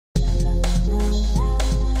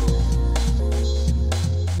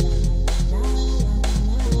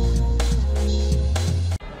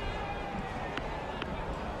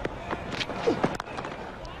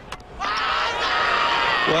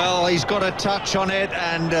he's got a touch on it,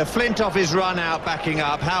 and Flintoff is run out backing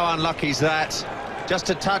up. How unlucky is that? Just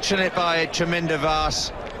a touch on it by Chaminda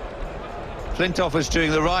Vaas. Flintoff was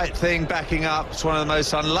doing the right thing backing up. It's one of the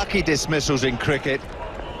most unlucky dismissals in cricket.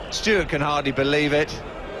 Stewart can hardly believe it.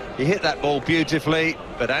 He hit that ball beautifully,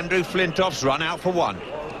 but Andrew Flintoff's run out for one.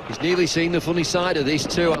 He's nearly seen the funny side of this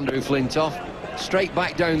too, Andrew Flintoff. Straight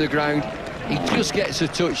back down the ground. He just gets a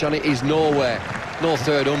touch on it. He's nowhere. No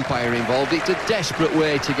third umpire involved. It's a desperate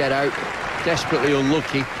way to get out. Desperately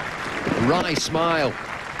unlucky. Wry smile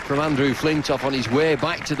from Andrew Flintoff on his way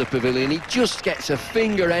back to the pavilion. He just gets a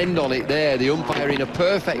finger end on it there. The umpire in a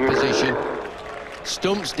perfect position.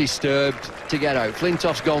 Stumps disturbed to get out.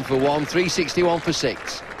 Flintoff's gone for one, 361 for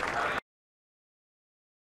 6.